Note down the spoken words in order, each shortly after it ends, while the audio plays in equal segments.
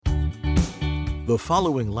The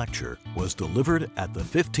following lecture was delivered at the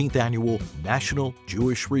 15th Annual National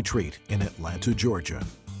Jewish Retreat in Atlanta, Georgia,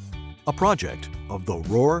 a project of the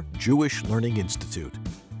Rohr Jewish Learning Institute.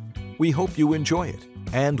 We hope you enjoy it,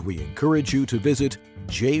 and we encourage you to visit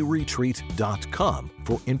jretreat.com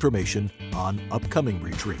for information on upcoming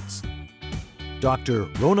retreats. Dr.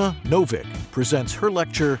 Rona Novick presents her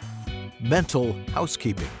lecture, Mental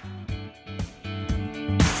Housekeeping.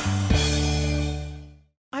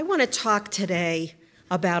 I want to talk today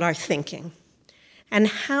about our thinking and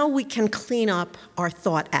how we can clean up our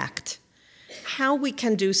thought act, how we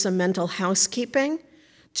can do some mental housekeeping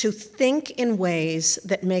to think in ways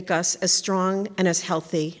that make us as strong and as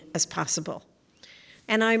healthy as possible.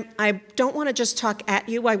 And I don't want to just talk at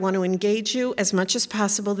you, I want to engage you as much as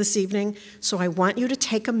possible this evening, so I want you to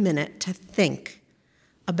take a minute to think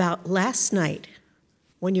about last night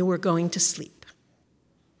when you were going to sleep.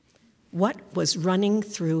 What was running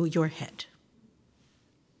through your head?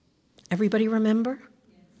 Everybody remember?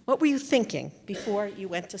 What were you thinking before you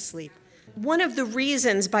went to sleep? One of the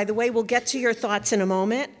reasons, by the way, we'll get to your thoughts in a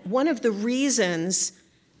moment, one of the reasons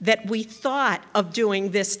that we thought of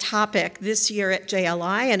doing this topic this year at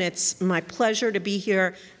JLI, and it's my pleasure to be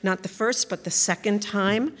here, not the first, but the second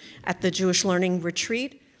time at the Jewish Learning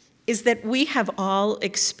Retreat, is that we have all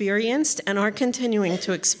experienced and are continuing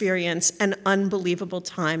to experience an unbelievable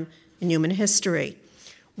time in human history.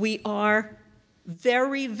 We are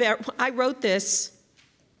I wrote this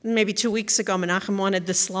maybe 2 weeks ago. Menachem wanted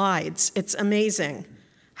the slides. It's amazing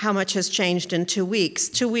how much has changed in 2 weeks.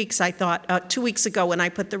 2 weeks, I thought, 2 weeks ago when I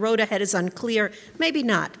put the road ahead is unclear. Maybe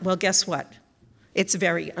not. Well, guess what? It's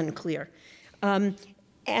very unclear. And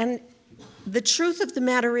the truth of the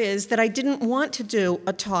matter is that I didn't want to do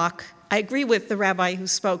a talk. I agree with the rabbi who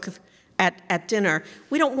spoke at dinner.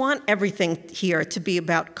 We don't want everything here to be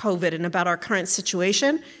about COVID and about our current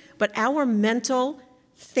situation, but our mental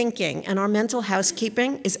thinking and our mental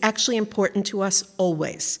housekeeping is actually important to us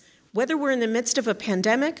always. Whether we're in the midst of a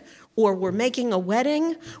pandemic, or we're making a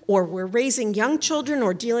wedding, or we're raising young children,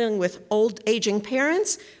 or dealing with old, aging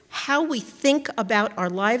parents, how we think about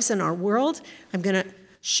our lives and our world, I'm going to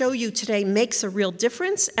show you today, makes a real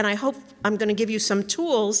difference, and I hope I'm going to give you some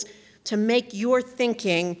tools to make your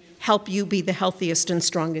thinking help you be the healthiest and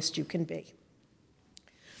strongest you can be.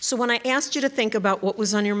 So when I asked you to think about what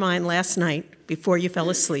was on your mind last night before you fell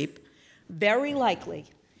asleep, very likely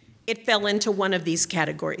it fell into one of these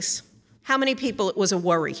categories. How many people it was a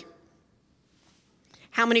worry?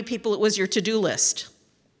 How many people it was your to-do list?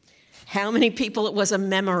 How many people it was a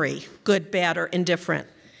memory, good, bad, or indifferent?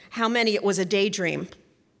 How many it was a daydream?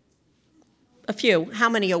 A few. How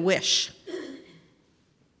many a wish?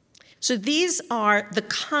 So these are the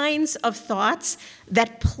kinds of thoughts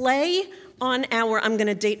that play on I'm going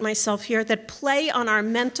to date myself here, that play on our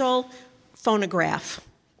mental phonograph.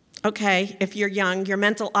 Okay, if you're young, your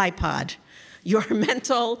mental iPod, your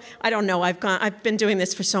mental, I don't know, I've been doing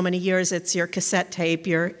this for so many years, it's your cassette tape,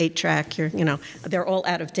 your 8-track, they're all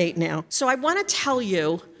out of date now. So I want to tell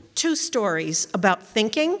you 2 stories about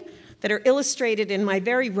thinking that are illustrated in my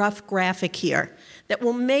very rough graphic here that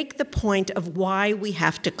will make the point of why we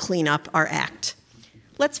have to clean up our act.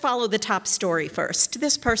 Let's follow the top story first.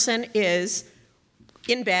 This person is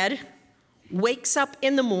in bed, wakes up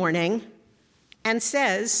in the morning, and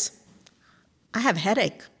says, I have a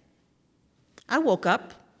headache. I woke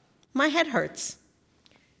up, my head hurts.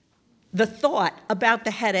 The thought about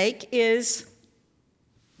the headache is,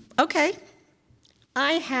 okay,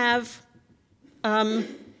 I have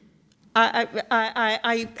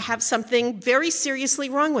I have something very seriously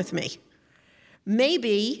wrong with me.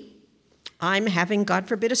 Maybe I'm having, God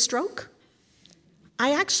forbid, a stroke.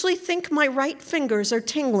 I actually think my right fingers are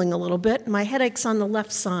tingling a little bit. My headache's on the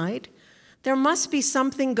left side. There must be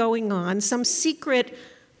something going on, some secret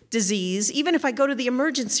disease. Even if I go to the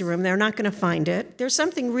emergency room, they're not going to find it. There's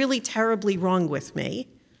something really terribly wrong with me.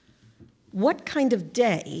 What kind of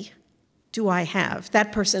day do I have?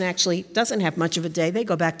 That person actually doesn't have much of a day. They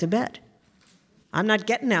go back to bed. I'm not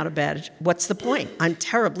getting out of bed. What's the point? I'm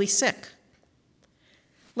terribly sick.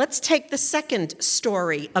 Let's take the second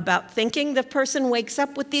story about thinking. The person wakes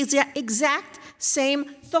up with the exact same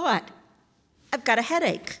thought. I've got a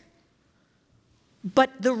headache.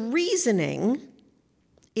 But the reasoning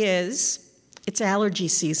is it's allergy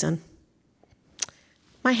season.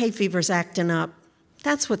 My hay fever's acting up.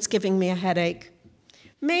 That's what's giving me a headache.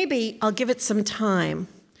 Maybe I'll give it some time,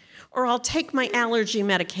 or I'll take my allergy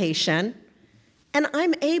medication, and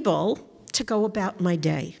I'm able to go about my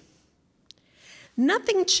day.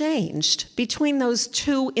 Nothing changed between those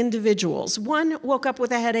two individuals. One woke up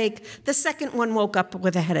with a headache, the second one woke up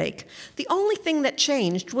with a headache. The only thing that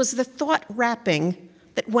changed was the thought wrapping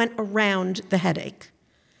that went around the headache.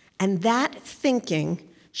 And that thinking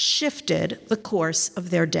shifted the course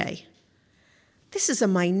of their day. This is a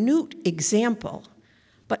minute example,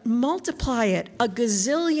 but multiply it a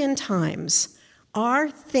gazillion times.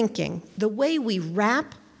 Our thinking, the way we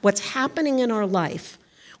wrap what's happening in our life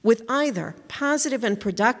with either positive and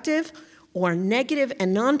productive or negative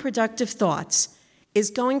and non-productive thoughts, is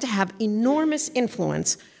going to have enormous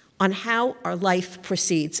influence on how our life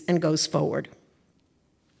proceeds and goes forward.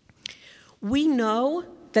 We know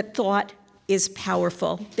that thought is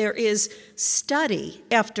powerful. There is study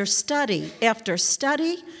after study after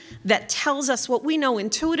study that tells us what we know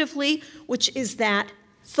intuitively, which is that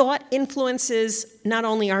thought influences not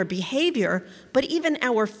only our behavior, but even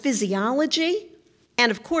our physiology and,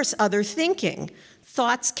 of course, other thinking.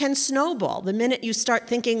 Thoughts can snowball. The minute you start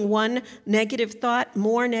thinking one negative thought,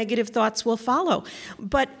 more negative thoughts will follow.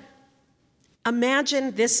 But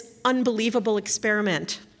imagine this unbelievable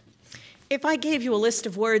experiment. If I gave you a list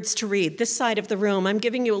of words to read, this side of the room, I'm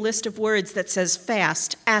giving you a list of words that says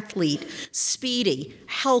fast, athlete, speedy,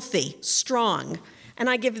 healthy, strong. And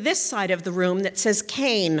I give this side of the room that says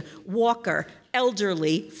cane, walker,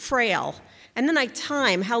 elderly, frail. And then I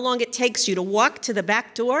time how long it takes you to walk to the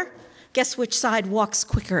back door. Guess which side walks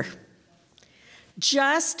quicker?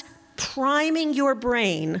 Just priming your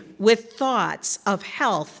brain with thoughts of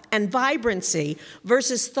health and vibrancy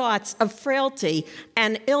versus thoughts of frailty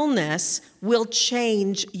and illness will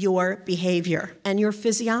change your behavior and your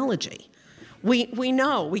physiology. We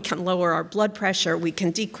know we can lower our blood pressure, we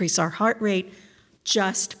can decrease our heart rate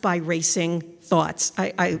just by racing thoughts.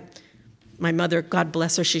 My mother, God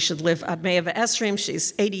bless her, she should live ad Me'eva Esrim.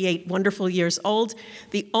 She's 88 wonderful years old.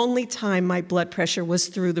 The only time my blood pressure was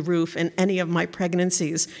through the roof in any of my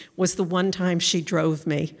pregnancies was the one time she drove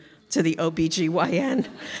me to the OBGYN.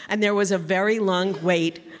 And there was a very long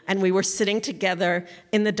wait, and we were sitting together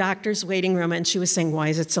in the doctor's waiting room, and she was saying, "Why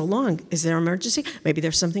is it so long? Is there an emergency? Maybe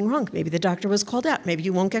there's something wrong. Maybe the doctor was called out. Maybe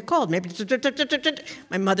you won't get called. Maybe..."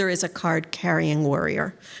 My mother is a card-carrying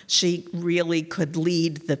warrior. She really could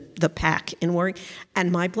lead the pack in worry. And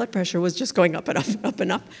my blood pressure was just going up and up and up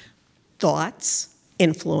and up. Thoughts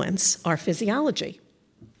influence our physiology.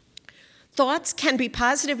 Thoughts can be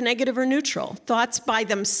positive, negative, or neutral. Thoughts by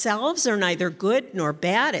themselves are neither good nor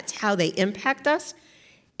bad. It's how they impact us.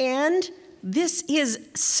 And this is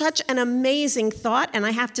such an amazing thought, and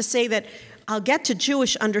I have to say that I'll get to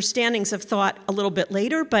Jewish understandings of thought a little bit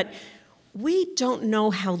later, but we don't know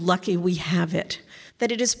how lucky we have it,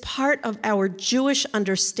 that it is part of our Jewish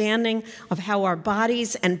understanding of how our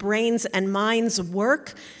bodies and brains and minds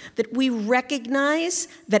work, that we recognize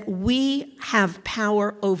that we have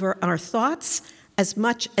power over our thoughts as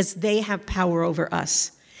much as they have power over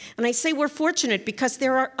us. And I say we're fortunate because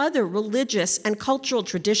there are other religious and cultural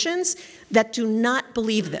traditions that do not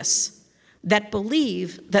believe this, that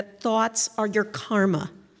believe that thoughts are your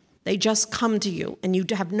karma. They just come to you, and you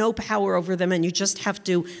have no power over them, and you just have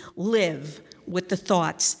to live with the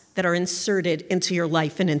thoughts that are inserted into your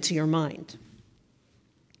life and into your mind.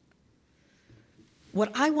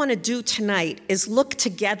 What I want to do tonight is look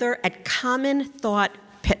together at common thought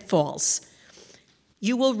pitfalls.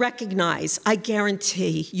 You will recognize, I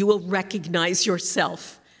guarantee, you will recognize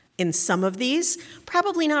yourself in some of these,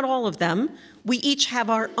 probably not all of them. We each have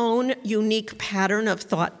our own unique pattern of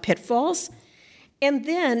thought pitfalls. And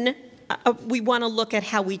then we want to look at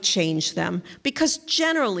how we change them, because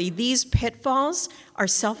generally these pitfalls are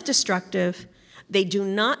self-destructive. They do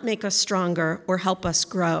not make us stronger or help us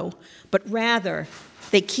grow, but rather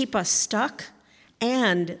they keep us stuck,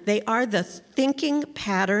 and they are the thinking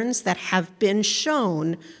patterns that have been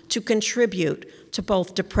shown to contribute to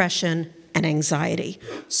both depression and anxiety.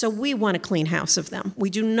 So we want a clean house of them. We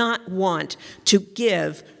do not want to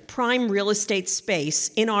give prime real estate space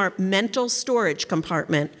in our mental storage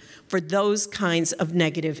compartment for those kinds of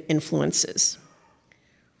negative influences.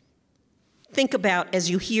 Think about, as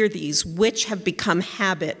you hear these, which have become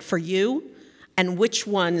habit for you and which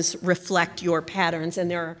ones reflect your patterns.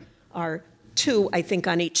 And there are two, I think,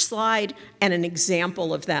 on each slide and an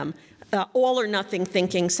example of them. All or nothing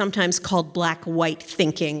thinking, sometimes called black-white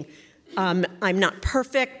thinking. I'm not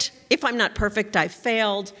perfect. If I'm not perfect, I've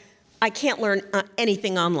failed. I can't learn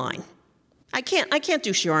anything online. I can't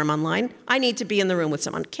do shiurim online. I need to be in the room with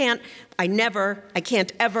someone. I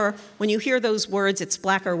can't ever. When you hear those words, it's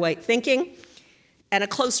black or white thinking. And a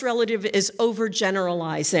close relative is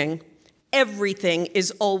overgeneralizing everything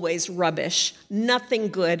is always rubbish. Nothing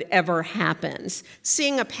good ever happens.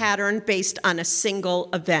 Seeing a pattern based on a single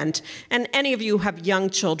event. And any of you who have young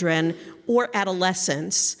children or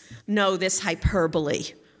adolescents know this hyperbole.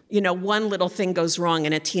 You know, one little thing goes wrong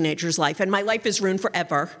in a teenager's life, and my life is ruined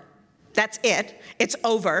forever. That's it. It's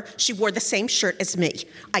over. She wore the same shirt as me.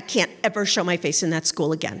 I can't ever show my face in that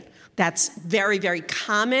school again. That's very, very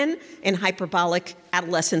common in hyperbolic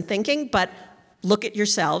adolescent thinking, but look at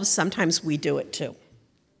yourselves. Sometimes we do it too.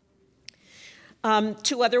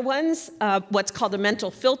 Two other ones, what's called a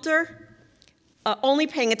mental filter. Only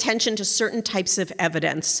paying attention to certain types of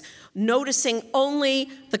evidence, noticing only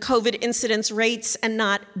the COVID incidence rates and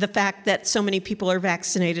not the fact that so many people are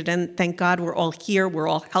vaccinated, and thank God we're all here, we're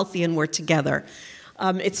all healthy, and we're together.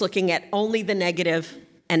 It's looking at only the negative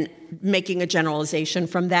and making a generalization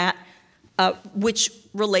from that, which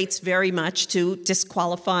relates very much to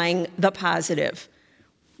disqualifying the positive.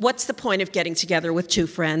 What's the point of getting together with two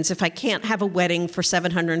friends if I can't have a wedding for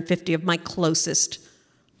 750 of my closest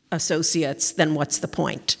associates? Then what's the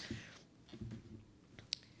point?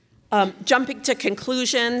 Jumping to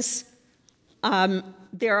conclusions.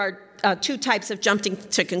 There are two types of jumping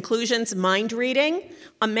to conclusions. Mind reading,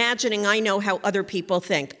 imagining I know how other people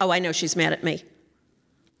think. Oh, I know she's mad at me.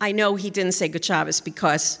 I know he didn't say good Shabbos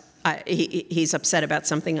because he's upset about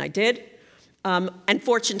something I did. And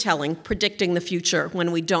fortune telling, predicting the future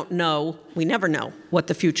when we don't know, we never know what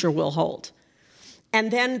the future will hold. And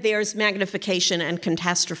then there's magnification and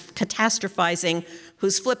catastrophizing,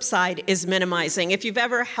 whose flip side is minimizing. If you've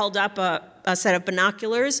ever held up a set of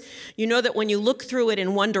binoculars, you know that when you look through it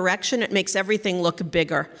in one direction, it makes everything look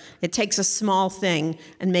bigger. It takes a small thing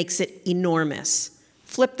and makes it enormous.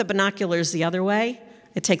 Flip the binoculars the other way,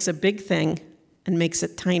 it takes a big thing and makes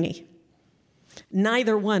it tiny.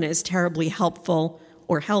 Neither one is terribly helpful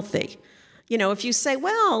or healthy. You know, if you say,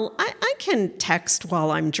 well, I can text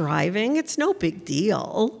while I'm driving, it's no big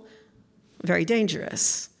deal. Very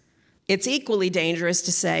dangerous. It's equally dangerous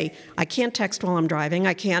to say, I can't text while I'm driving,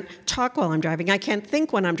 I can't talk while I'm driving, I can't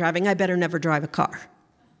think when I'm driving, I better never drive a car.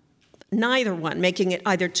 Neither one, making it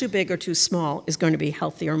either too big or too small, is going to be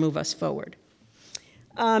healthy or move us forward.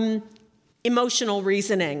 Emotional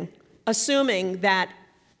reasoning, assuming that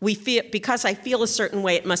we feel, because I feel a certain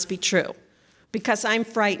way, it must be true. Because I'm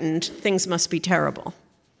frightened, things must be terrible.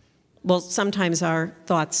 Well, sometimes our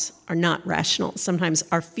thoughts are not rational. Sometimes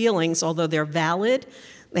our feelings, although they're valid,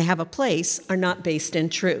 they have a place, are not based in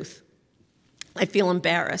truth. I feel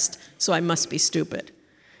embarrassed, so I must be stupid.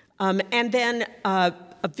 And then a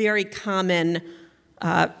very common,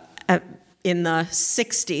 in the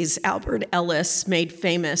 60s, Albert Ellis made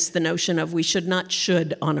famous the notion of we should not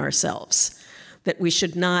should on ourselves, that we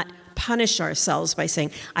should not punish ourselves by saying,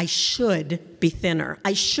 I should be thinner.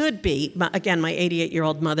 I should be, again, my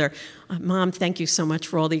 88-year-old mother, Mom, thank you so much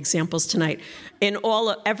for all the examples tonight.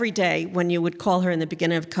 Every day when you would call her in the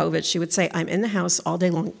beginning of COVID, she would say, I'm in the house all day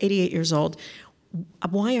long, 88 years old.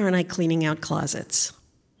 Why aren't I cleaning out closets?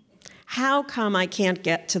 How come I can't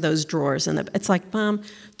get to those drawers? And it's like, Mom,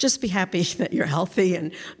 just be happy that you're healthy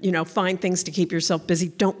and, find things to keep yourself busy.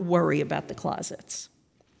 Don't worry about the closets.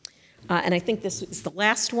 And I think this is the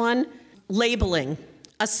last one, labeling,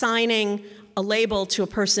 assigning a label to a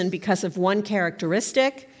person because of one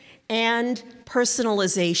characteristic, and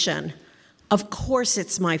personalization. Of course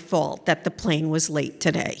it's my fault that the plane was late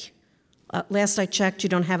today. Last I checked, you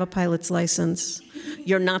don't have a pilot's license.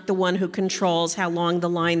 You're not the one who controls how long the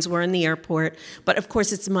lines were in the airport, but of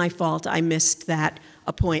course it's my fault I missed that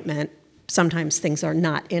appointment. Sometimes things are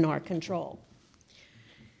not in our control.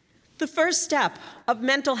 The first step of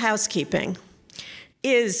mental housekeeping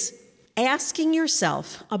is asking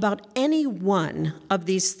yourself about any one of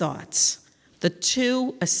these thoughts, the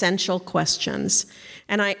two essential questions.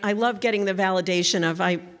 And I love getting the validation of,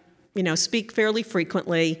 I speak fairly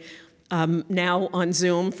frequently now on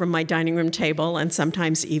Zoom from my dining room table, and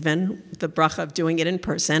sometimes even the bracha of doing it in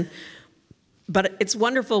person. But it's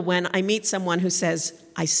wonderful when I meet someone who says,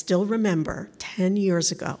 I still remember 10 years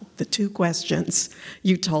ago, the two questions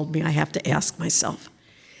you told me I have to ask myself.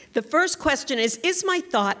 The first question is my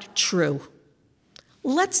thought true?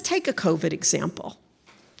 Let's take a COVID example.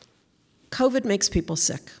 COVID makes people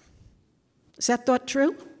sick. Is that thought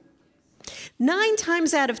true? 9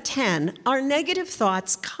 times out of 10, our negative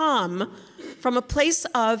thoughts come from a place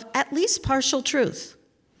of at least partial truth.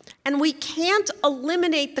 And we can't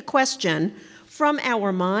eliminate the question from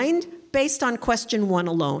our mind based on question 1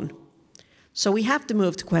 alone. So we have to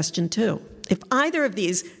move to question 2. If either of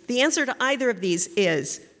these, the answer to either of these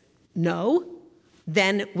is no,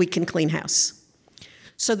 then we can clean house.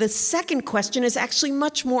 So the second question is actually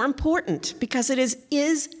much more important because it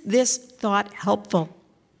is this thought helpful?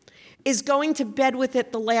 Is going to bed with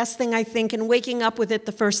it the last thing I think and waking up with it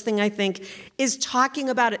the first thing I think? Is talking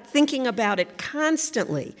about it, thinking about it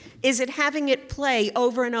constantly? Is it having it play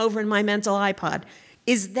over and over in my mental iPod?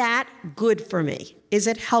 Is that good for me? Is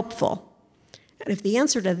it helpful? And if the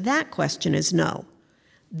answer to that question is no,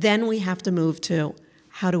 then we have to move to,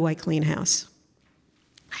 how do I clean house?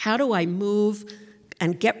 How do I move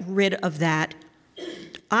and get rid of that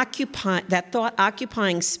thought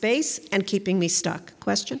occupying space and keeping me stuck?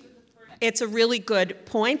 Question? It's a really good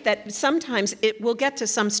point that sometimes we'll get to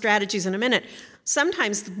some strategies in a minute.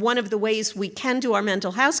 Sometimes one of the ways we can do our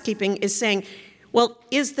mental housekeeping is saying, well,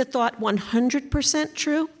 is the thought 100%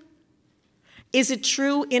 true? Is it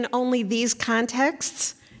true in only these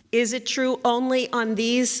contexts? Is it true only on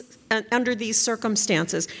under these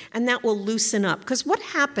circumstances? And that will loosen up. Because what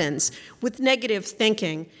happens with negative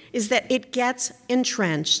thinking is that it gets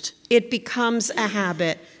entrenched. It becomes a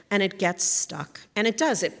habit. And it gets stuck. And it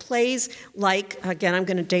does. It plays like, again, I'm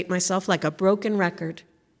going to date myself, like a broken record.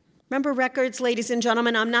 Remember records, ladies and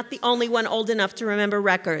gentlemen? I'm not the only one old enough to remember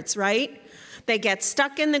records, right? They get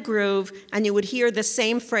stuck in the groove, and you would hear the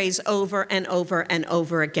same phrase over and over and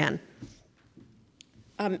over again.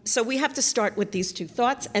 So we have to start with these two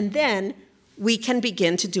thoughts, and then we can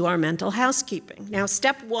begin to do our mental housekeeping. Now,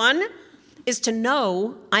 step one is to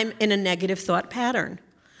know I'm in a negative thought pattern.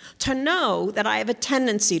 To know that I have a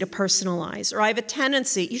tendency to personalize, or I have a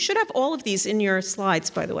tendency, you should have all of these in your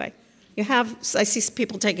slides, by the way. I see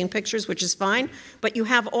people taking pictures, which is fine, but you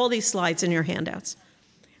have all these slides in your handouts.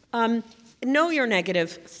 Know your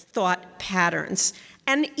negative thought patterns,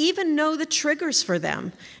 and even know the triggers for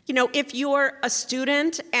them. You know, if you're a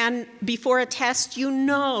student and before a test, you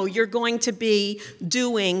know you're going to be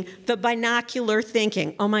doing the binocular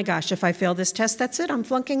thinking. Oh my gosh, if I fail this test, that's it, I'm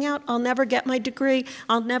flunking out. I'll never get my degree.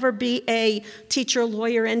 I'll never be a teacher,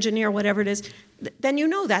 lawyer, engineer, whatever it is. Then you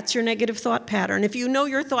know that's your negative thought pattern. If you know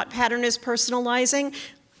your thought pattern is personalizing,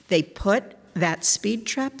 they put that speed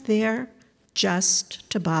trap there just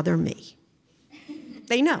to bother me.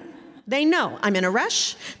 They know. They know I'm in a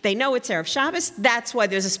rush. They know it's Erev Shabbos. That's why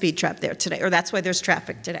there's a speed trap there today, or that's why there's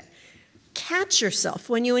traffic today. Catch yourself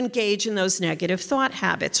when you engage in those negative thought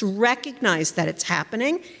habits. Recognize that it's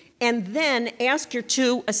happening, and then ask your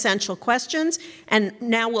two essential questions, and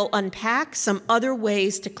now we'll unpack some other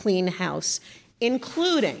ways to clean house,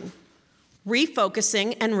 including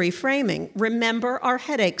refocusing and reframing. Remember our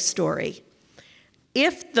headache story.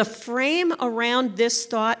 If the frame around this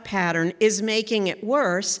thought pattern is making it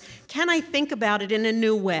worse, can I think about it in a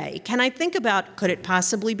new way? Can I think about, could it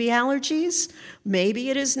possibly be allergies? Maybe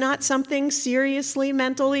it is not something seriously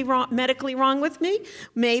medically wrong with me.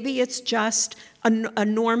 Maybe it's just a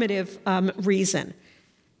normative reason.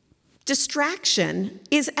 Distraction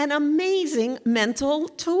is an amazing mental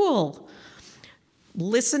tool.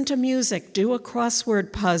 Listen to music, do a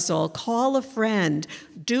crossword puzzle, call a friend,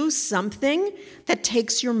 do something that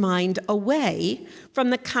takes your mind away from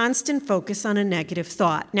the constant focus on a negative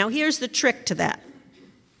thought. Now, here's the trick to that.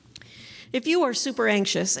 If you are super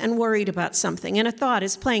anxious and worried about something, and a thought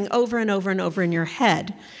is playing over and over and over in your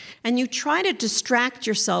head, and you try to distract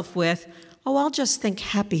yourself with, oh, I'll just think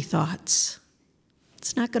happy thoughts,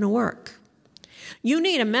 it's not going to work. You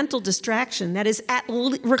need a mental distraction that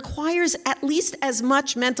requires at least as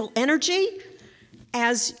much mental energy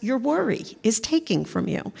as your worry is taking from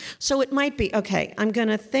you. So it might be, okay, I'm going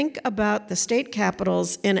to think about the state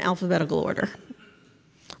capitals in alphabetical order.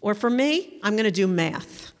 Or for me, I'm going to do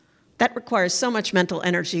math. That requires so much mental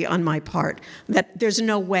energy on my part that there's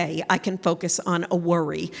no way I can focus on a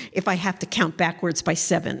worry if I have to count backwards by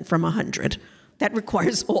 7 from 100. That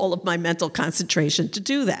requires all of my mental concentration to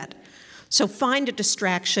do that. So find a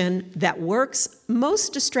distraction that works.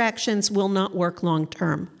 Most distractions will not work long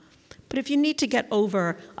term. But if you need to get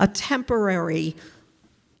over a temporary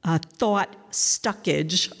thought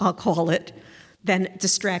stuckage, I'll call it, then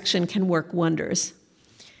distraction can work wonders.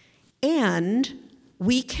 And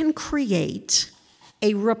we can create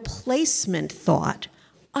a replacement thought,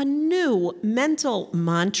 a new mental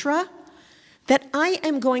mantra that I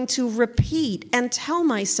am going to repeat and tell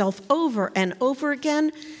myself over and over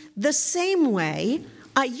again the same way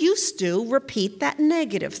I used to repeat that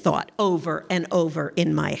negative thought over and over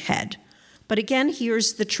in my head. But again,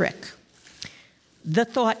 here's the trick. The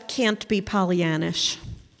thought can't be Pollyannish.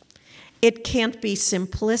 It can't be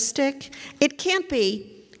simplistic. It can't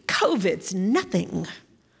be, COVID's nothing.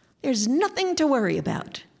 There's nothing to worry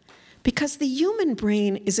about. Because the human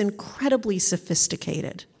brain is incredibly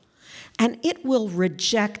sophisticated. And it will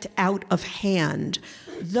reject out of hand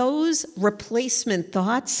those replacement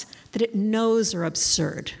thoughts that it knows are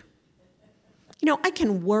absurd. You know, I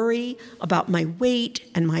can worry about my weight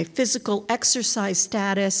and my physical exercise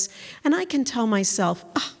status, and I can tell myself,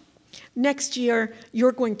 next year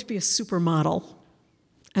you're going to be a supermodel.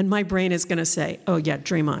 And my brain is going to say, oh yeah,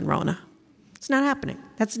 dream on, Rona. It's not happening.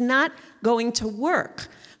 That's not going to work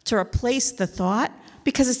to replace the thought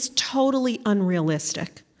because it's totally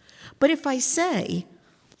unrealistic. But if I say,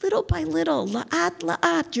 little by little,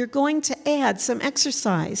 la'at, you're going to add some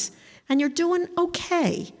exercise, and you're doing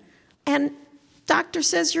okay, and doctor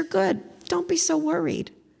says you're good, don't be so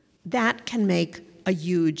worried. That can make a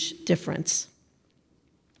huge difference.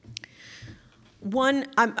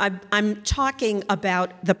 I'm talking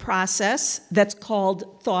about the process that's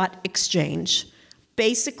called thought exchange.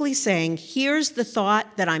 Basically saying, here's the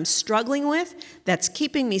thought that I'm struggling with, that's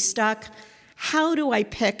keeping me stuck. How do I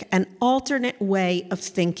pick an alternate way of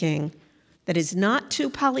thinking that is not too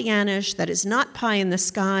Pollyannish, that is not pie in the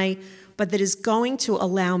sky, but that is going to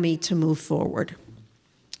allow me to move forward?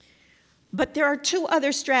 But there are two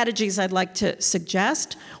other strategies I'd like to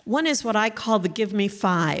suggest. One is what I call the Give Me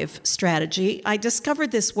 5 strategy. I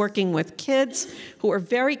discovered this working with kids who are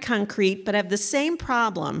very concrete but have the same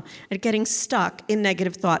problem at getting stuck in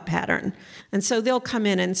negative thought pattern. And so they'll come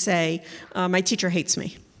in and say, my teacher hates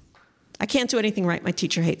me. I can't do anything right, my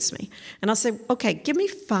teacher hates me. And I'll say, okay, give me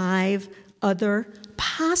 5 other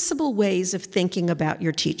possible ways of thinking about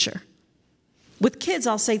your teacher. With kids,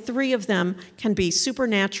 I'll say 3 of them can be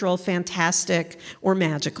supernatural, fantastic, or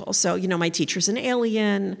magical. So, you know, my teacher's an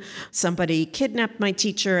alien, somebody kidnapped my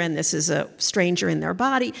teacher, and this is a stranger in their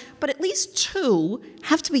body. But at least 2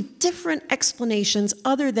 have to be different explanations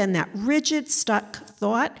other than that rigid, stuck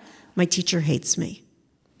thought, my teacher hates me.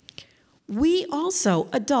 We also,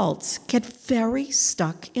 adults, get very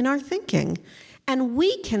stuck in our thinking. And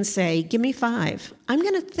we can say, give me 5. I'm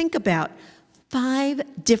going to think about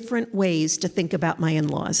 5 different ways to think about my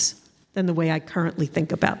in-laws than the way I currently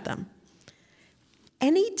think about them.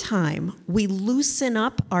 Anytime we loosen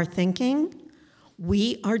up our thinking,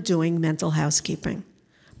 we are doing mental housekeeping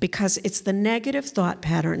because it's the negative thought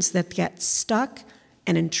patterns that get stuck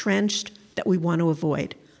and entrenched that we want to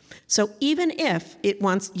avoid. So even if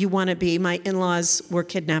you want to be, my in-laws were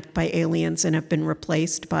kidnapped by aliens and have been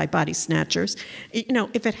replaced by body snatchers, you know,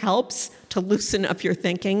 if it helps to loosen up your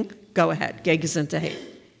thinking, go ahead, geh gesundheit.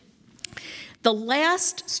 The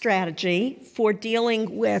last strategy for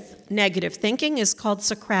dealing with negative thinking is called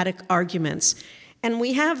Socratic arguments. And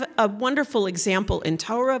we have a wonderful example in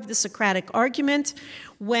Torah of the Socratic argument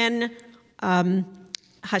when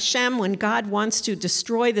when God wants to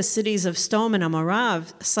destroy the cities of Sodom and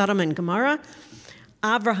Amorah, Sodom and Gomorrah,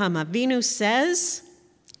 Avraham Avinu says,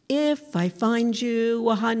 if I find you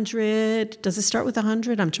 100, does it start with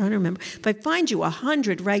 100? I'm trying to remember. If I find you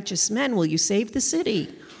 100 righteous men, will you save the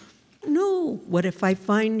city? No. What if I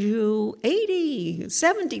find you 80,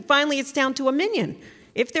 70? Finally, it's down to 1 million.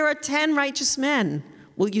 If there are 10 righteous men,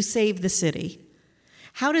 will you save the city?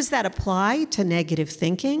 How does that apply to negative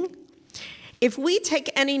thinking? If we take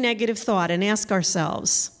any negative thought and ask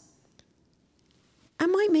ourselves,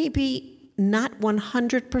 am I maybe not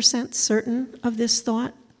 100% certain of this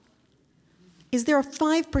thought? Is there a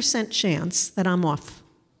 5% chance that I'm off,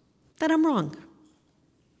 that I'm wrong?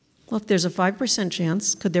 Well, if there's a 5%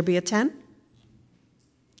 chance, could there be a 10?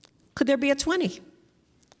 Could there be a 20?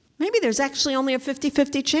 Maybe there's actually only a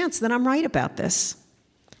 50-50 chance that I'm right about this.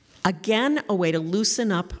 Again, a way to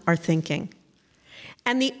loosen up our thinking.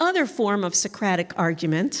 And the other form of Socratic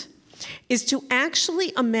argument is to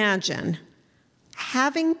actually imagine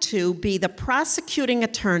having to be the prosecuting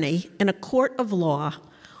attorney in a court of law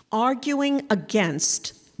arguing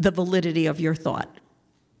against the validity of your thought.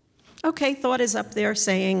 Okay, thought is up there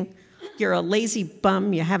saying, you're a lazy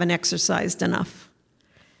bum, you haven't exercised enough.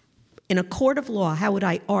 In a court of law, how would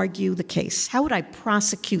I argue the case? How would I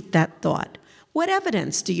prosecute that thought? What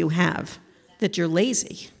evidence do you have that you're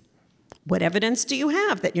lazy? What evidence do you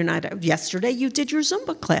have that you're not? Yesterday you did your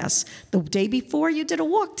Zumba class. The day before you did a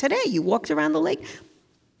walk. Today you walked around the lake.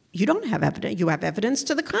 You don't have evidence. You have evidence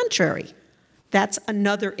to the contrary. That's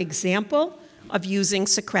another example of using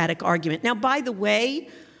Socratic argument. Now, by the way,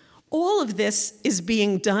 all of this is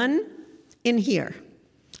being done in here.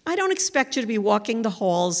 I don't expect you to be walking the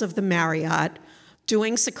halls of the Marriott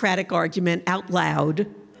doing Socratic argument out loud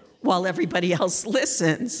while everybody else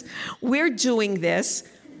listens. We're doing this.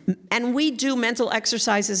 And we do mental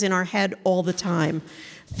exercises in our head all the time.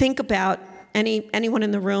 Think about anyone in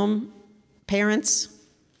the room, parents,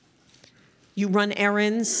 you run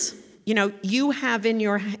errands. You know, you have in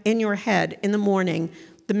your head in the morning,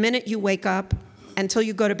 the minute you wake up until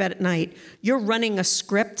you go to bed at night, you're running a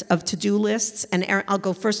script of to-do lists, and I'll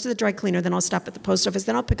go first to the dry cleaner, then I'll stop at the post office,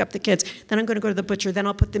 then I'll pick up the kids, then I'm going to go to the butcher, then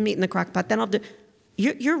I'll put the meat in the crock pot, then I'll do...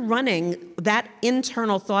 You're running that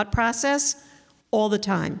internal thought process all the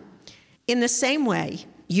time. In the same way,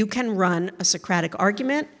 you can run a Socratic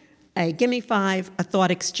argument, a gimme five, a thought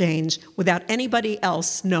exchange, without anybody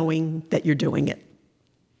else knowing that you're doing it.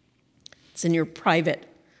 It's in your private.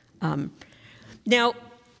 Now,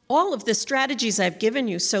 all of the strategies I've given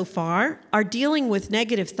you so far are dealing with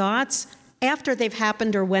negative thoughts after they've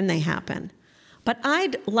happened or when they happen. But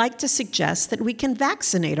I'd like to suggest that we can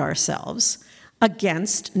vaccinate ourselves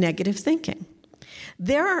against negative thinking.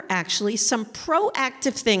 There are actually some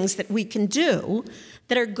proactive things that we can do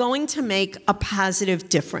that are going to make a positive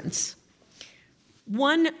difference.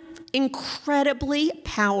 One incredibly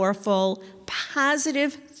powerful,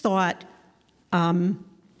 positive thought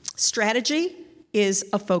strategy is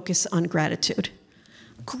a focus on gratitude.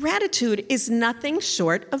 Gratitude is nothing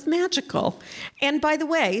short of magical. And by the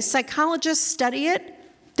way, psychologists study it.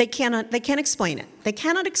 They can't explain it. They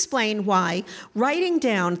cannot explain why writing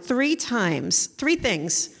down 3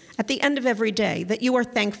 things at the end of every day that you are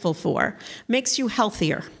thankful for makes you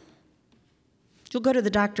healthier. You'll go to the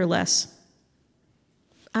doctor less.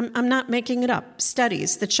 I'm not making it up.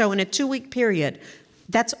 Studies that show in a 2-week period,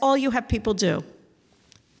 that's all you have people do.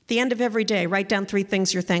 At the end of every day, write down 3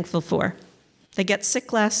 things you're thankful for. They get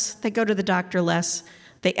sick less, they go to the doctor less,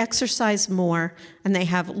 they exercise more, and they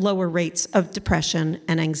have lower rates of depression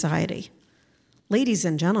and anxiety. Ladies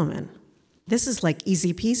and gentlemen, this is like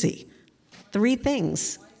easy peasy. 3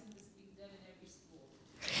 things.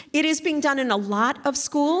 It is being done in a lot of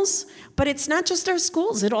schools, but it's not just our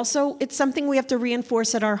schools. It's something we have to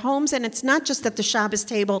reinforce at our homes, and it's not just at the Shabbos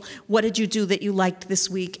table, what did you do that you liked this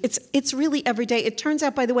week? It's really every day. It turns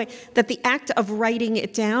out, by the way, that the act of writing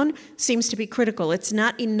it down seems to be critical. It's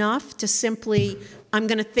not enough to simply, I'm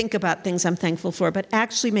going to think about things I'm thankful for, but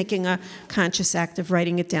actually making a conscious act of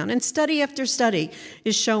writing it down. And study after study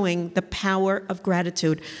is showing the power of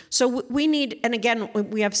gratitude. So we need, and again,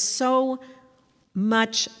 we have so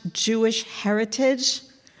much Jewish heritage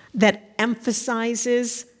that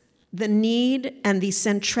emphasizes the need and the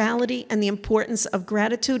centrality and the importance of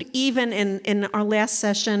gratitude. Even in our last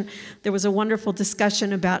session, there was a wonderful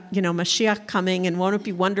discussion about, Mashiach coming and won't it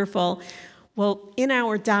be wonderful? Well, in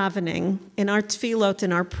our davening, in our tefillot,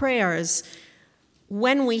 in our prayers,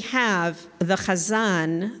 when we have the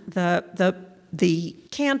chazan, the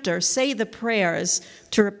cantor, say the prayers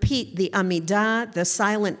to repeat the Amidah, the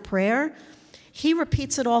silent prayer, he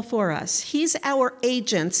repeats it all for us. He's our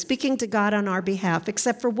agent speaking to God on our behalf,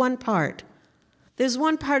 except for one part. There's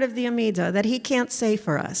one part of the Amidah that he can't say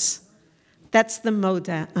for us. That's the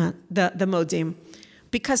modim.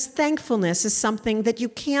 Because thankfulness is something that you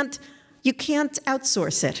can't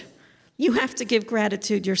outsource it. You have to give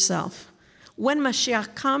gratitude yourself. When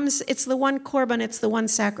Mashiach comes, it's the one korban, it's the one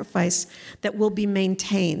sacrifice that will be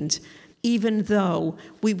maintained, even though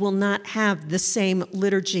we will not have the same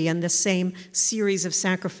liturgy and the same series of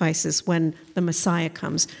sacrifices when the Messiah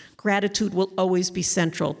comes. Gratitude will always be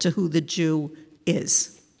central to who the Jew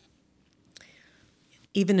is.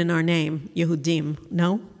 Even in our name, Yehudim,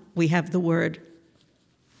 no? We have the word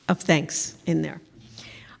of thanks in there.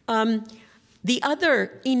 The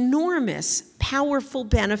other enormous, powerful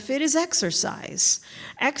benefit is exercise.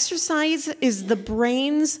 Exercise is the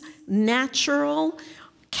brain's natural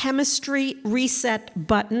chemistry reset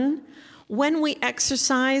button. When we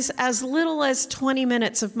exercise, as little as 20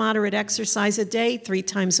 minutes of moderate exercise a day, 3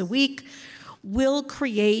 times a week, will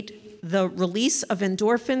create the release of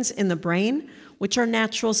endorphins in the brain, which are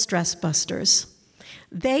natural stress busters.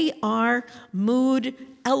 They are mood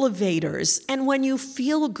elevators, and when you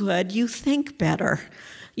feel good, you think better.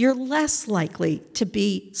 You're less likely to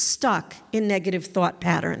be stuck in negative thought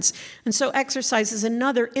patterns. And so exercise is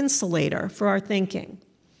another insulator for our thinking.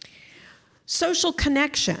 Social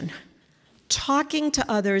connection, talking to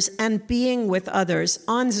others and being with others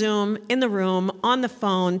on Zoom, in the room, on the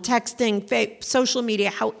phone, texting, social media,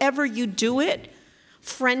 however you do it,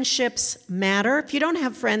 friendships matter. If you don't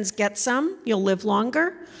have friends, get some. You'll live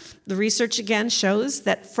longer. The research again shows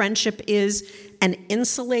that friendship is an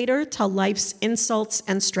insulator to life's insults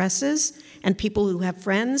and stresses, and people who have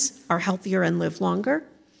friends are healthier and live longer.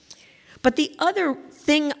 But the other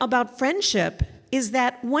thing about friendship is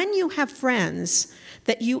that when you have friends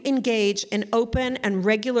that you engage in open and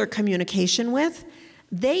regular communication with,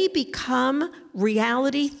 they become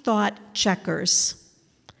reality thought checkers.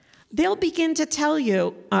 They'll begin to tell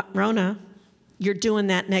you, Rona, you're doing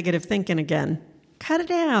that negative thinking again. Cut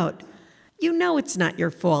it out. You know it's not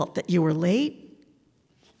your fault that you were late.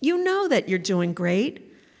 You know that you're doing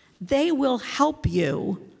great. They will help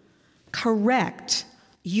you correct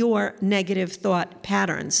your negative thought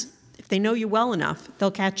patterns. If they know you well enough,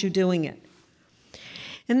 they'll catch you doing it.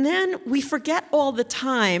 And then we forget all the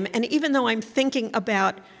time, and even though I'm thinking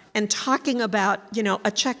about and talking about,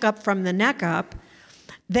 a checkup from the neck up,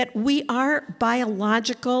 that we are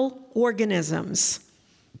biological organisms.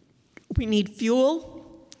 We need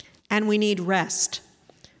fuel and we need rest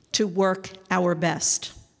to work our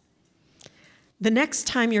best. The next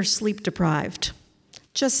time you're sleep deprived,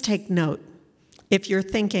 just take note if your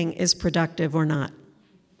thinking is productive or not.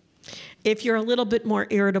 If you're a little bit more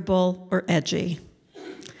irritable or edgy.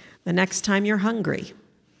 The next time you're hungry,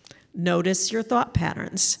 notice your thought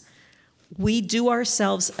patterns. We do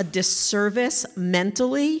ourselves a disservice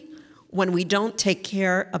mentally when we don't take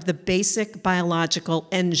care of the basic biological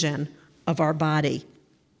engine of our body.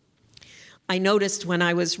 I noticed when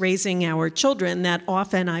I was raising our children that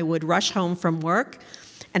often I would rush home from work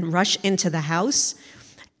and rush into the house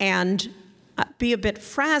and be a bit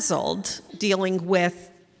frazzled dealing with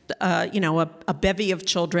a bevy of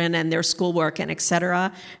children and their schoolwork and et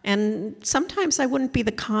cetera. And sometimes I wouldn't be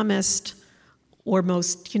the calmest or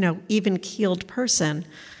most, even-keeled person.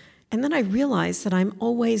 And then I realized that I'm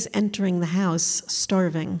always entering the house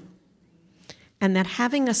starving. And that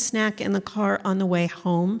having a snack in the car on the way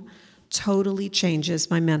home totally changes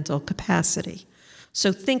my mental capacity.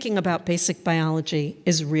 So thinking about basic biology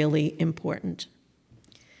is really important.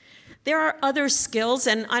 There are other skills,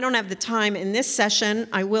 and I don't have the time in this session.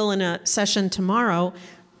 I will in a session tomorrow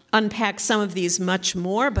unpack some of these much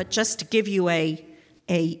more, but just to give you a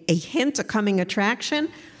hint, a coming attraction,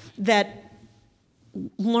 that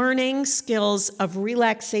learning skills of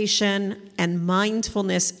relaxation and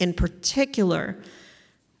mindfulness in particular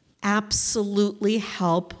absolutely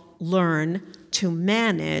help learn to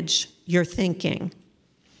manage your thinking.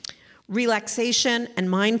 Relaxation and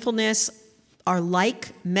mindfulness are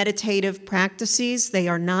like meditative practices. They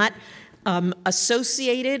are not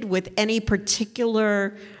associated with any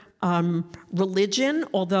particular religion,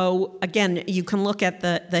 although, again, you can look at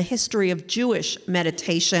the history of Jewish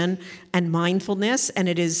meditation and mindfulness, and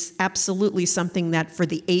it is absolutely something that for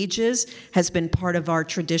the ages has been part of our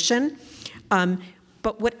tradition.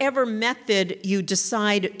 But whatever method you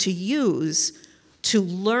decide to use to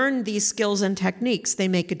learn these skills and techniques, they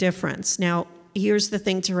make a difference. Now, here's the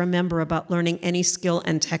thing to remember about learning any skill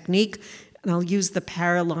and technique, and I'll use the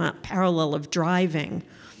parallel of driving.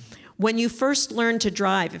 When you first learn to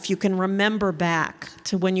drive, if you can remember back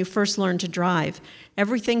to when you first learned to drive,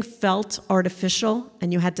 everything felt artificial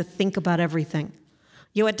and you had to think about everything.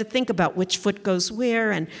 You had to think about which foot goes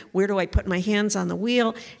where and where do I put my hands on the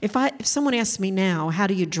wheel. If someone asks me now, how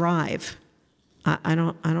do you drive? I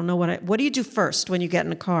don't know what do you do first when you get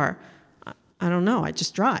in a car? I don't know, I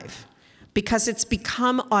just drive. Because it's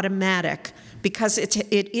become automatic, because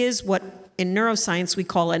it is what in neuroscience we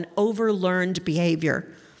call an overlearned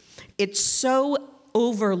behavior. It's so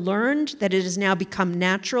overlearned that it has now become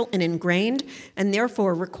natural and ingrained, and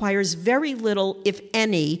therefore requires very little, if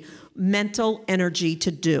any, mental energy to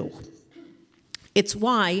do. It's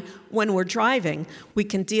why, when we're driving, we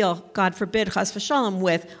can deal, God forbid, chas v'shalom,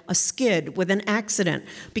 with a skid, with an accident,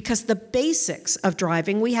 because the basics of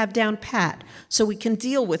driving we have down pat, so we can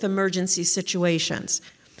deal with emergency situations.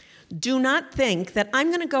 Do not think that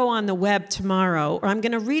I'm going to go on the web tomorrow or I'm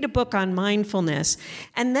going to read a book on mindfulness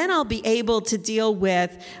and then I'll be able to deal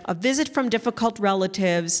with a visit from difficult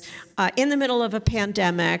relatives in the middle of a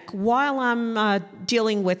pandemic while I'm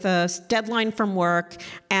dealing with a deadline from work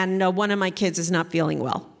and one of my kids is not feeling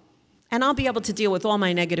well. And I'll be able to deal with all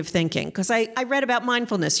my negative thinking because I read about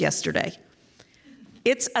mindfulness yesterday.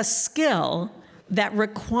 It's a skill that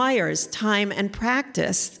requires time and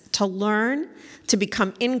practice to learn, to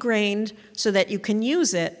become ingrained so that you can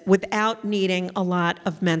use it without needing a lot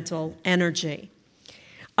of mental energy.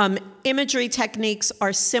 Imagery techniques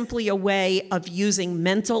are simply a way of using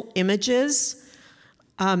mental images.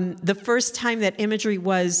 The first time that imagery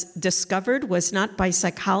was discovered was not by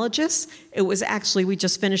psychologists. It was actually, we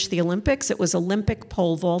just finished the Olympics, it was Olympic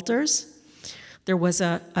pole vaulters. There was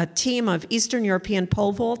a team of Eastern European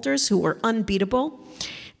pole vaulters who were unbeatable.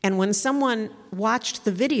 And when someone watched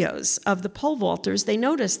the videos of the pole vaulters, they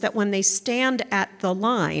noticed that when they stand at the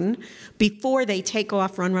line, before they take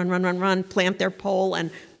off, run, plant their pole and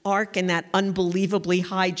arc in that unbelievably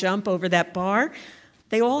high jump over that bar,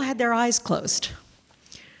 they all had their eyes closed.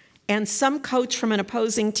 And some coach from an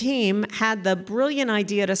opposing team had the brilliant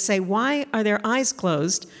idea to say, why are their eyes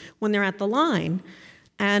closed when they're at the line?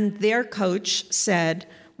 And their coach said,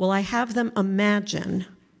 well, I have them imagine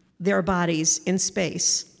their bodies in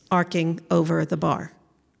space arcing over the bar.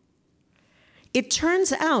 It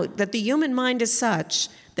turns out that the human mind is such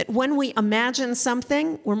that when we imagine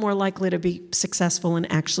something, we're more likely to be successful in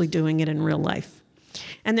actually doing it in real life.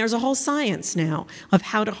 And there's a whole science now of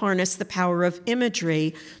how to harness the power of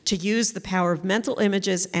imagery to use the power of mental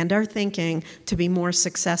images and our thinking to be more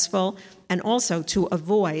successful and also to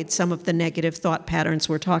avoid some of the negative thought patterns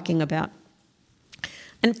we're talking about.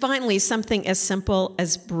 And finally, something as simple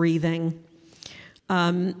as breathing.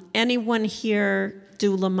 Anyone here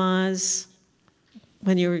do Lamaze?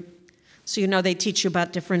 So you know they teach you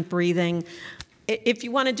about different breathing. If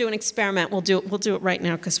you want to do an experiment, we'll do it right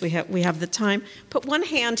now because we have the time. Put one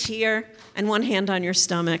hand here and one hand on your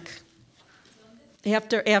stomach.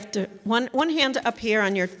 After one hand up here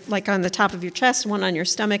on on the top of your chest, one on your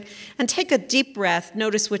stomach, and take a deep breath.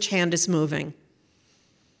 Notice which hand is moving.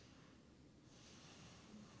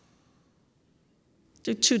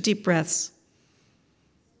 Do 2 deep breaths.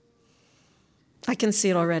 I can see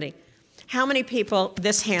it already. How many people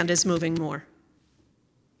this hand is moving more?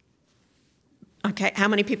 Okay, how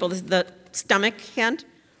many people the stomach hand?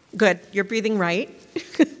 Good, you're breathing right.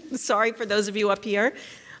 Sorry for those of you up here.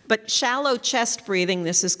 But shallow chest breathing,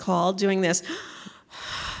 this is called, doing this,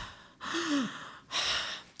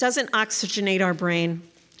 doesn't oxygenate our brain.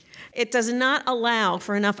 It does not allow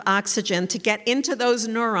for enough oxygen to get into those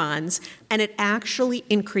neurons, and it actually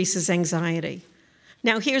increases anxiety.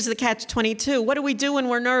 Now, here's the catch-22. What do we do when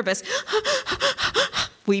we're nervous?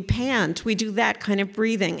 We pant. We do that kind of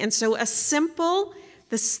breathing. And so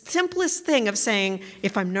the simplest thing of saying,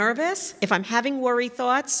 if I'm nervous, if I'm having worry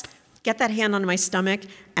thoughts, get that hand on my stomach,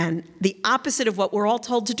 and the opposite of what we're all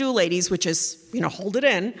told to do, ladies, which is, hold it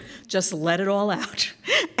in, just let it all out.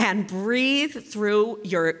 And breathe through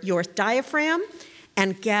your diaphragm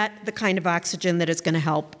and get the kind of oxygen that is going to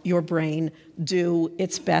help your brain do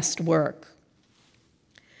its best work.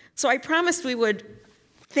 So I promised we would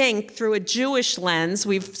think through a Jewish lens.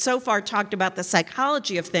 We've so far talked about the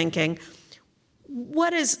psychology of thinking.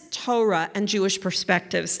 What does Torah and Jewish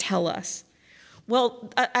perspectives tell us?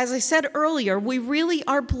 Well, as I said earlier, we really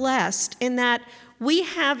are blessed in that we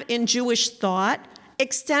have in Jewish thought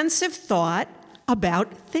extensive thought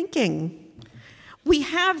about thinking. We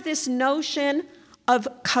have this notion of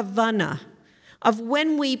kavanah, of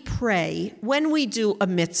when we pray, when we do a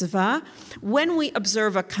mitzvah, when we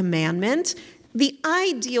observe a commandment. The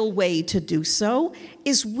ideal way to do so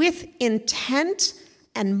is with intent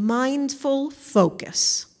and mindful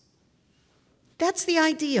focus. That's the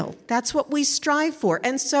ideal. That's what we strive for.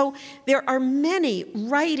 And so there are many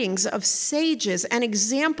writings of sages and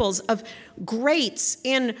examples of greats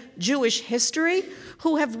in Jewish history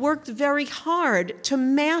who have worked very hard to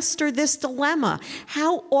master this dilemma.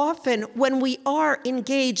 How often when we are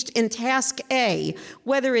engaged in task A,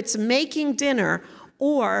 whether it's making dinner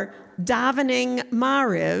or davening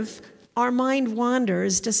Mariv, our mind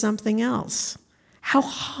wanders to something else. How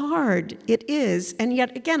hard it is, and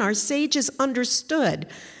yet again, our sages understood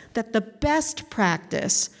that the best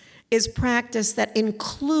practice is practice that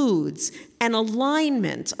includes an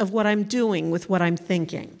alignment of what I'm doing with what I'm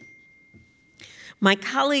thinking. My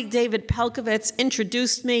colleague David Pelkovitz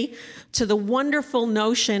introduced me to the wonderful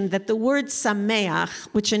notion that the word sameach,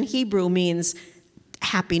 which in Hebrew means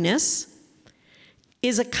happiness,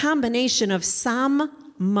 is a combination of sam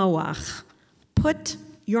moach, put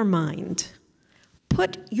your mind.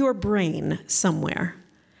 Put your brain somewhere.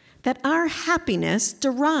 That our happiness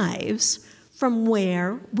derives from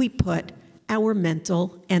where we put our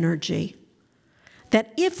mental energy.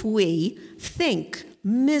 That if we think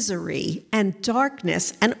misery and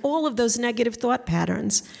darkness and all of those negative thought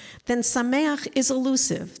patterns, then sameach is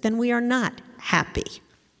elusive, then we are not happy.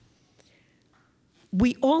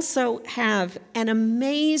 We also have an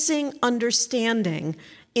amazing understanding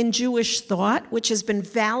in Jewish thought, which has been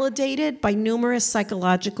validated by numerous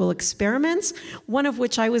psychological experiments, one of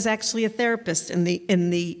which I was actually a therapist in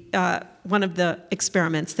one of the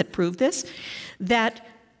experiments that proved this, that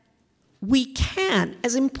we can,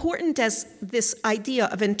 as important as this idea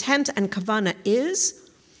of intent and kavanah is,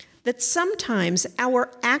 that sometimes our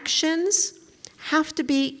actions have to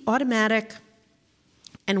be automatic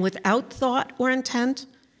and without thought or intent,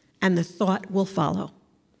 and the thought will follow.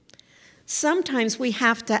 Sometimes we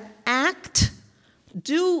have to act,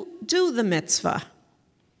 do the mitzvah,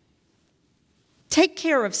 take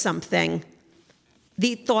care of something,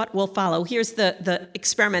 the thought will follow. Here's the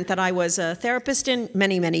experiment that I was a therapist in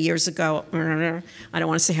many, many years ago. I don't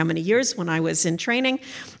want to say how many years when I was in training.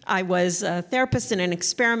 I was a therapist in an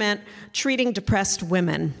experiment treating depressed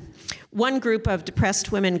women. One group of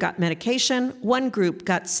depressed women got medication, one group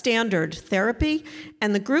got standard therapy,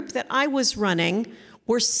 and the group that I was running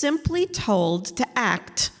were simply told to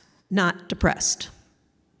act not depressed.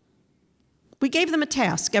 We gave them a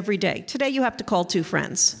task every day. Today you have to call 2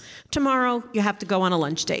 friends. Tomorrow you have to go on a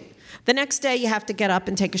lunch date. The next day you have to get up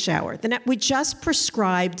and take a shower. We just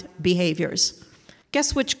prescribed behaviors.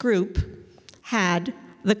 Guess which group had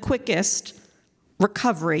the quickest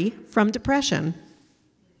recovery from depression?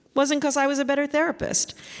 Wasn't because I was a better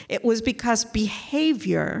therapist. It was because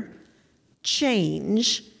behavior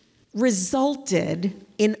change resulted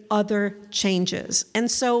in other changes. And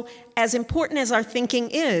so, as important as our thinking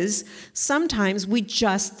is, sometimes we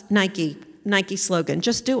just, Nike slogan,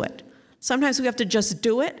 just do it. Sometimes we have to just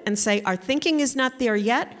do it and say, our thinking is not there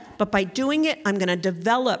yet, but by doing it, I'm going to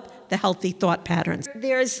develop the healthy thought patterns.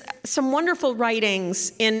 There's some wonderful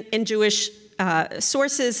writings in Jewish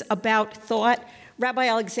sources about thought. Rabbi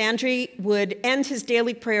Alexandri would end his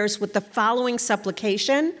daily prayers with the following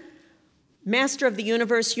supplication: Master of the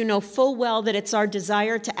universe, you know full well that it's our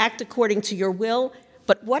desire to act according to your will,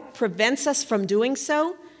 but what prevents us from doing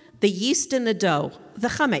so? The yeast in the dough, the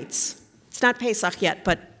chametz. It's not Pesach yet,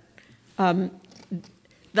 but the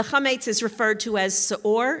chametz is referred to as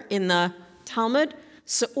seor in the Talmud.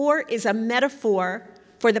 Seor is a metaphor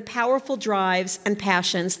for the powerful drives and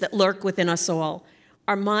passions that lurk within us all.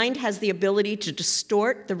 Our mind has the ability to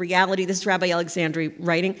distort the reality, this is Rabbi Alexandri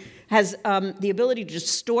writing, has the ability to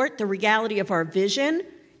distort the reality of our vision,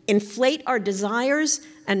 inflate our desires,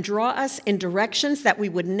 and draw us in directions that we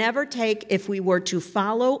would never take if we were to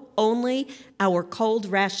follow only our cold,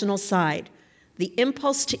 rational side. The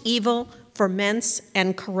impulse to evil ferments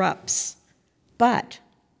and corrupts. But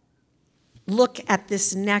look at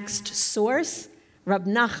this next source. Rab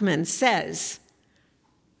Nachman says,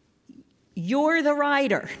 you're the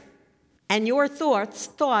rider, and your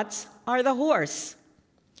thoughts are the horse.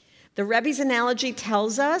 The Rebbe's analogy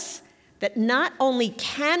tells us that not only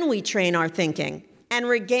can we train our thinking and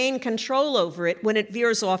regain control over it when it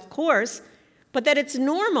veers off course, but that it's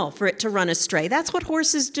normal for it to run astray. That's what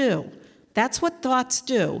horses do. That's what thoughts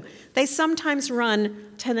do. They sometimes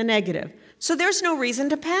run to the negative. So there's no reason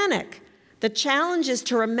to panic. The challenge is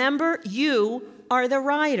to remember you are the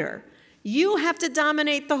rider. You have to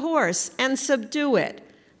dominate the horse and subdue it.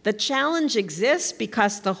 The challenge exists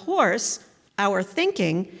because the horse, our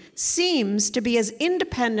thinking, seems to be as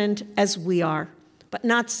independent as we are, but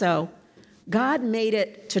not so. God made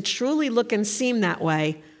it to truly look and seem that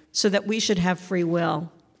way so that we should have free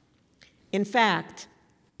will. In fact,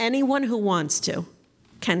 anyone who wants to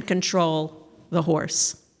can control the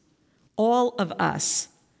horse. All of us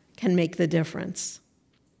can make the difference.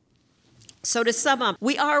 So to sum up,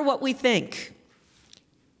 we are what we think.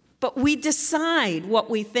 But we decide what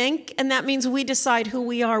we think, and that means we decide who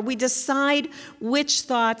we are. We decide which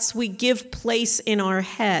thoughts we give place in our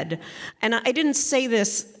head. And I didn't say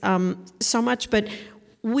this so much, but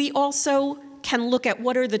we also can look at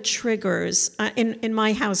what are the triggers. In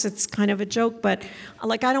my house, it's kind of a joke, but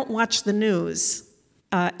I don't watch the news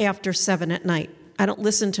after 7 at night. I don't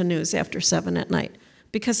listen to news after 7 at night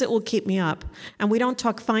because it will keep me up. And we don't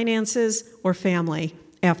talk finances or family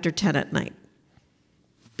after 10 at night,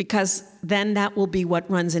 because then that will be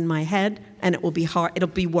what runs in my head, and it will be hard. It'll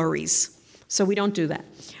be worries. So we don't do that.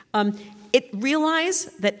 Realize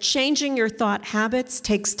that changing your thought habits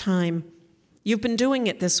takes time. You've been doing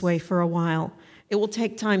it this way for a while. It will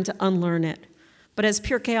take time to unlearn it. But as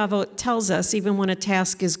Pirkei Avot tells us, even when a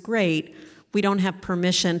task is great, we don't have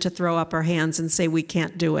permission to throw up our hands and say we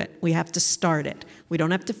can't do it. We have to start it. We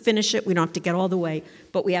don't have to finish it. We don't have to get all the way,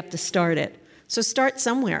 but we have to start it. So start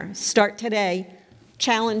somewhere. Start today.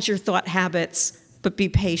 Challenge your thought habits, but be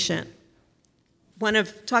patient.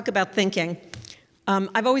 Talk about thinking.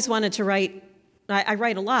 I've always wanted to write. I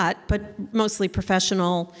write a lot, but mostly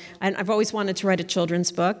professional. And I've always wanted to write a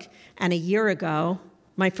children's book. And a year ago,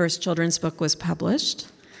 my first children's book was published,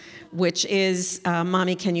 which is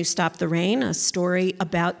Mommy, Can You Stop the Rain? A story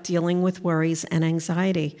about dealing with worries and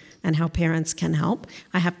anxiety and how parents can help.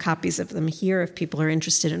 I have copies of them here if people are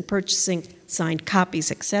interested in purchasing, signed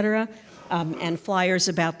copies, etc., and flyers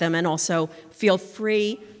about them. And also feel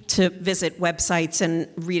free to visit websites and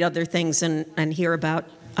read other things and hear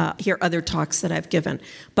other talks that I've given.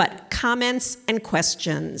 But comments and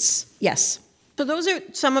questions. Yes. So those are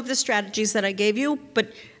some of the strategies that I gave you.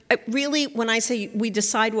 But really, when I say we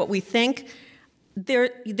decide what we think,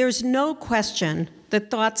 there's no question that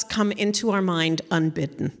thoughts come into our mind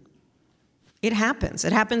unbidden. It happens.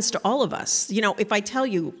 It happens to all of us. If I tell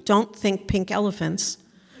you, don't think pink elephants,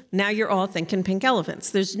 now you're all thinking pink elephants.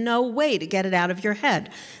 There's no way to get it out of your head.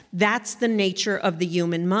 That's the nature of the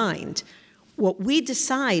human mind. what we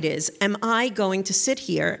decide is, am I going to sit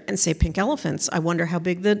here and say pink elephants? I wonder how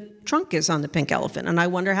big the trunk is on the pink elephant, and I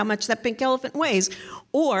wonder how much that pink elephant weighs.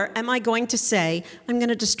 Or am I going to say, I'm going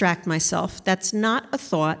to distract myself? That's not a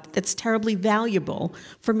thought that's terribly valuable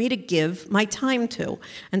for me to give my time to.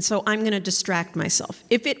 And so I'm going to distract myself.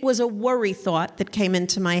 If it was a worry thought that came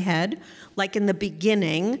into my head, like in the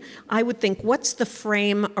beginning, I would think, what's the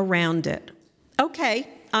frame around it? Okay,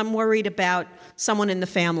 I'm worried about someone in the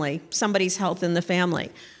family, somebody's health in the family.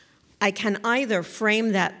 I can either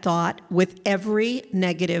frame that thought with every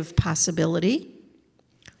negative possibility,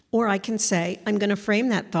 or I can say, I'm going to frame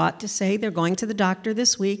that thought to say they're going to the doctor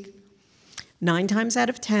this week. 9 times out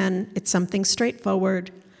of 10, it's something straightforward.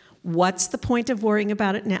 What's the point of worrying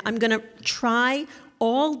about it now? I'm going to try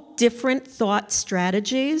all different thought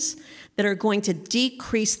strategies that are going to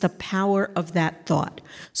decrease the power of that thought.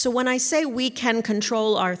 So when I say we can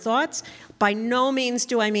control our thoughts, by no means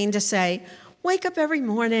do I mean to say, wake up every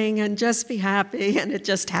morning and just be happy and it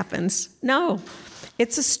just happens. No,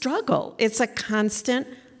 it's a struggle. It's a constant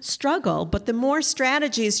struggle. But the more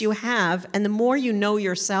strategies you have and the more you know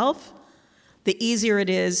yourself, the easier it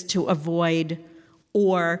is to avoid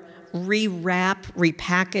or rewrap,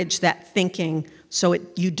 repackage that thinking so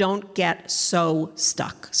you don't get so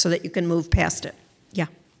stuck, so that you can move past it. Yeah.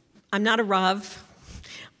 I'm not a Rav.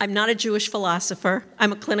 I'm not a Jewish philosopher.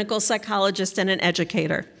 I'm a clinical psychologist and an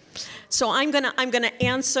educator. So I'm gonna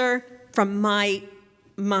answer from my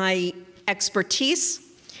expertise,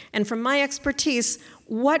 and from my expertise,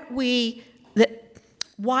 why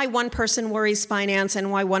one person worries finance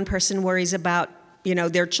and why one person worries about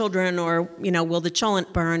their children or will the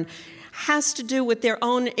cholent burn, has to do with their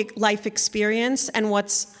own life experience and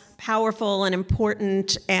what's powerful and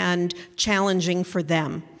important and challenging for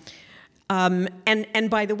them. And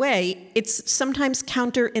by the way, it's sometimes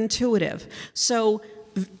counterintuitive. So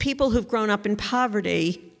people who've grown up in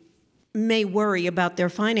poverty may worry about their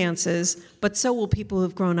finances, but so will people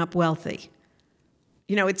who've grown up wealthy.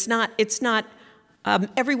 It's not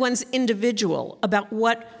everyone's individual about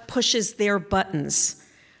what pushes their buttons.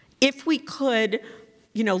 If we could,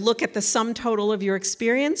 look at the sum total of your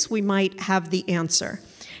experience, we might have the answer.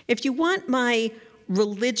 If you want my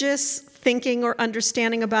religious thinking or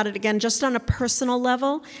understanding about it, again, just on a personal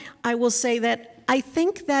level, I will say that I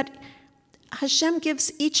think that Hashem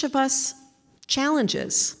gives each of us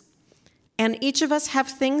challenges, and each of us have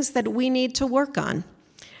things that we need to work on.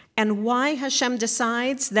 And why Hashem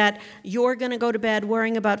decides that you're going to go to bed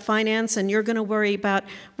worrying about finance and you're going to worry about,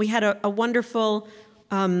 we had a wonderful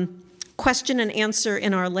question and answer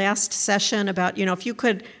in our last session about, if you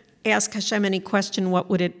could ask Hashem any question, what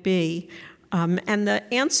would it be? And the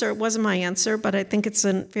answer wasn't my answer, but I think it's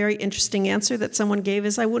a very interesting answer that someone gave,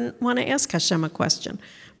 is I wouldn't want to ask Hashem a question,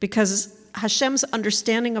 because Hashem's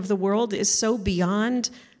understanding of the world is so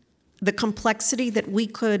beyond the complexity that we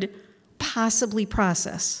could possibly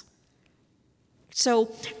process.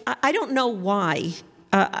 So I don't know why.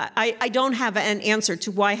 I don't have an answer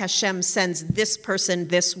to why Hashem sends this person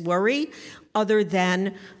this worry, other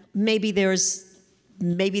than maybe there's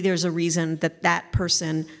a reason that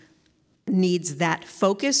person needs that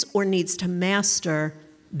focus or needs to master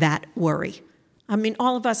that worry. I mean,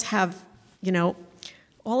 all of us have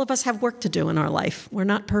work to do in our life. We're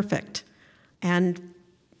not perfect. And,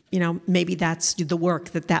 maybe that's the work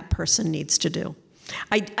that person needs to do.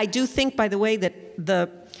 I do think, by the way, that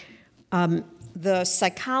the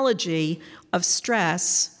psychology of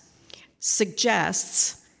stress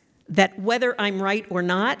suggests that whether I'm right or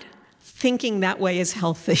not, thinking that way is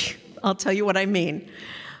healthy. I'll tell you what I mean.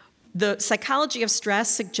 The psychology of stress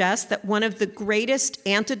suggests that one of the greatest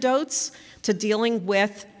antidotes to dealing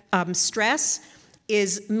with stress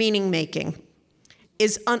is meaning-making,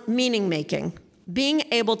 being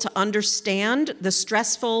able to understand the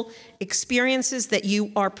stressful experiences that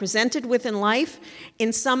you are presented with in life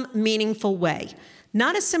in some meaningful way.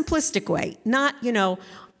 Not a simplistic way, not,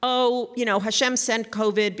 Hashem sent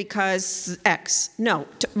COVID because X. No,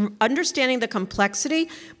 understanding the complexity,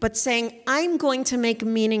 but saying, I'm going to make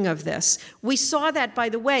meaning of this. We saw that, by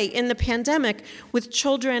the way, in the pandemic with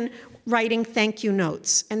children writing thank you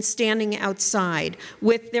notes and standing outside.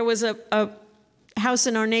 There was a house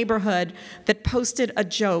in our neighborhood that posted a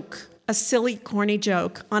joke, a silly, corny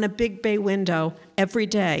joke, on a big bay window every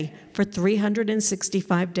day for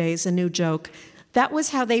 365 days, a new joke. That was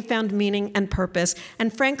how they found meaning and purpose.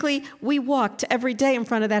 And frankly, we walked every day in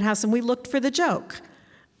front of that house and we looked for the joke.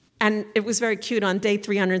 And it was very cute. On day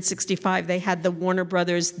 365, they had the Warner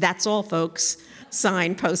Brothers "That's all, folks"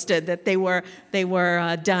 sign posted that they were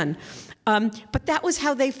done. But that was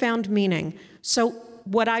how they found meaning. So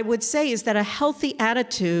what I would say is that a healthy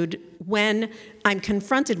attitude when I'm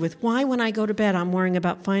confronted with why when I go to bed I'm worrying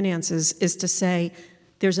about finances is to say,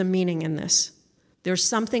 there's a meaning in this. There's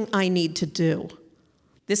something I need to do.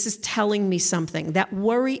 This is telling me something. That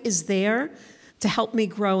worry is there to help me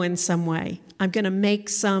grow in some way. I'm going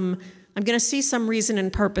to see some reason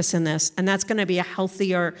and purpose in this, and that's going to be a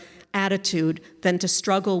healthier attitude than to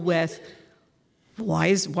struggle with,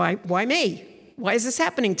 why me? Why is this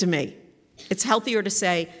happening to me? It's healthier to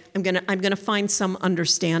say, I'm going to find some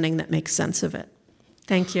understanding that makes sense of it.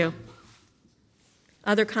 Thank you.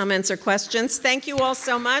 Other comments or questions? Thank you all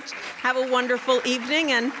so much. Have a wonderful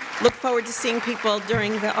evening and look forward to seeing people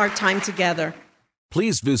during our time together.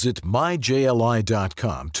 Please visit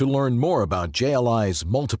myjli.com to learn more about JLI's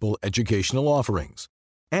multiple educational offerings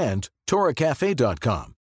and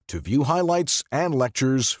toracafe.com to view highlights and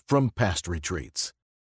lectures from past retreats.